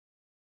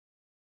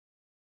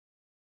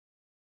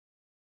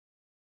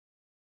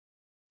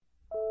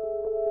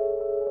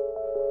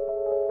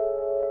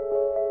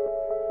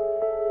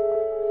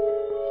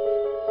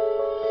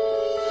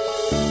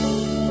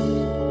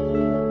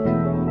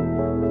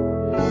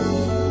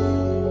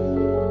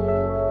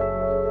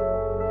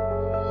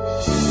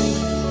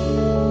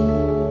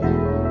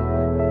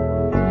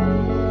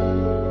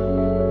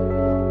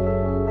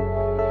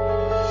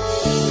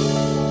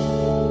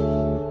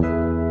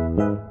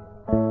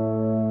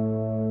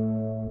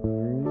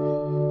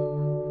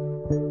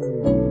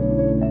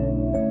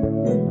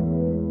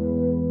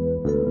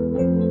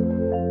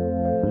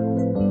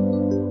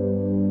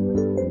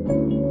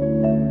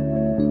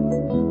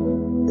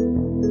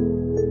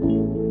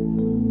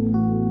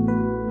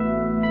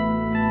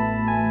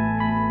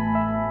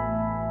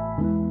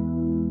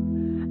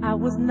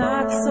was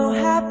not so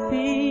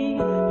happy,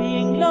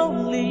 being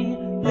lonely,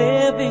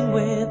 living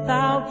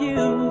without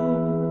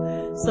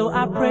you. So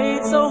I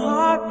prayed so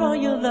hard for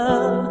your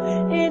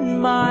love. In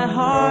my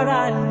heart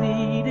I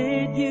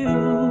needed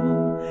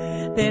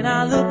you. Then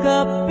I look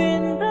up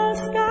in the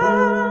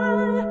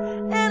sky,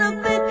 and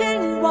I'm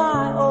thinking,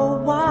 why, oh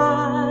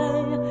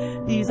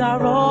why? These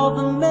are all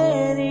the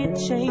many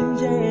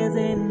changes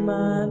in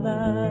my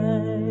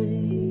life.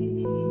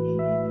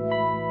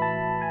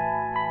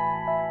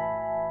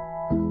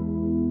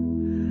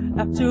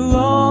 After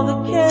all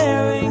the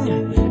caring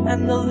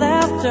and the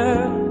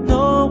laughter,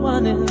 no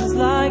one is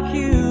like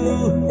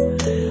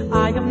you.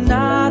 I am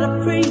not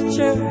a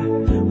preacher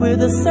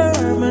with a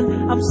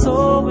sermon, I'm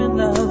so in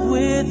love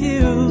with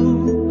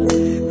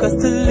you. 'Cause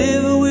to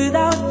live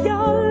without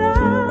your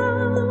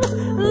love,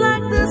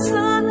 like the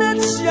sun that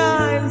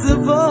shines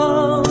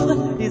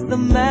above, is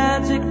the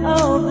magic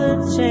of the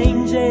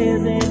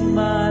changes in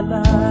my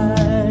life.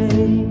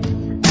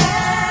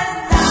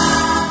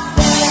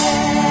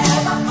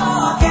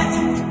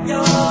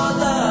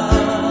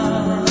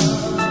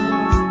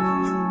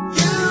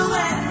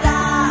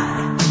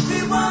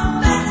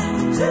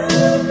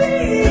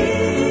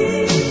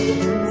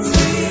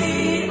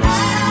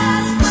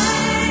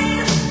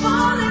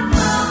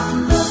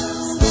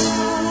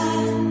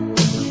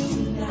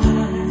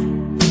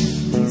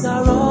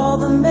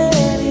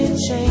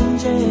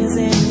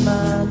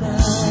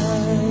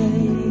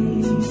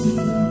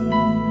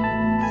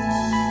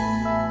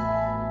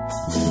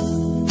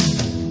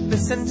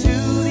 Listen to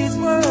these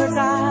words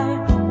I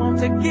want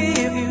to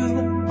give you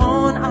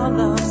on our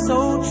love so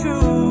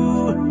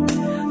true.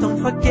 Don't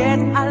forget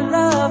I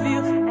love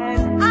you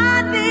and I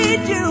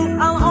need you,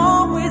 I'll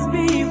always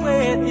be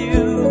with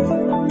you.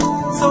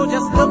 So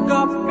just look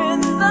up in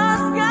the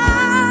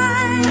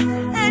sky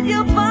and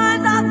you'll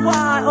find out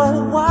why, oh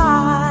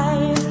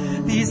why.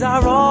 These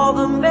are all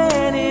the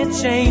many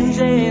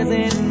changes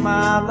in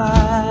my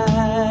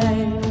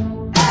life.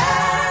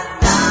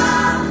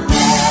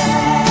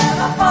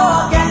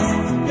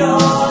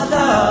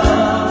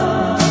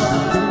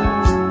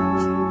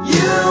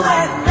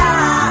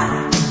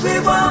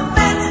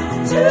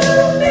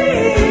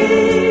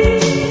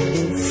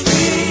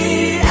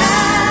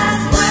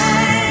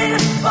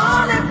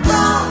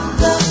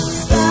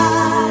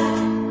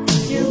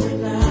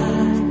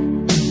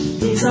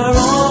 These are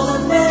all the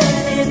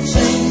many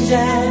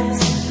changes.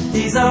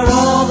 These are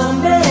all the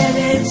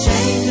many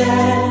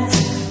changes.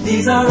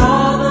 These are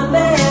all